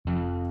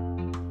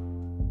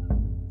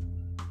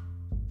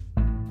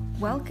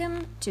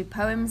Welcome to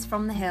Poems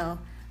from the Hill.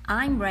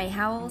 I'm Ray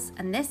Howells,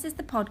 and this is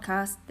the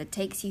podcast that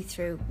takes you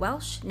through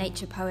Welsh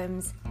nature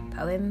poems,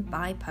 poem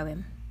by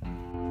poem.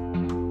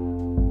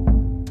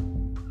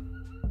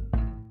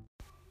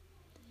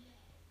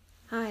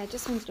 Hi, I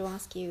just wanted to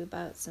ask you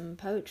about some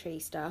poetry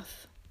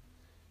stuff.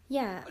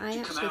 Yeah, I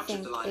actually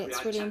think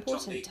it's really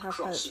important to have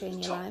poetry in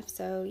your life,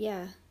 so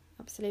yeah,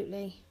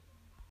 absolutely.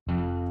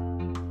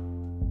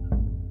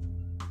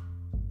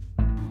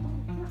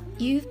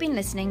 You've been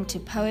listening to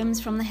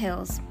Poems from the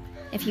Hills.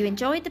 If you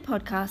enjoyed the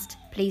podcast,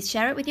 please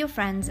share it with your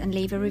friends and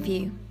leave a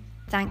review.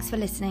 Thanks for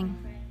listening.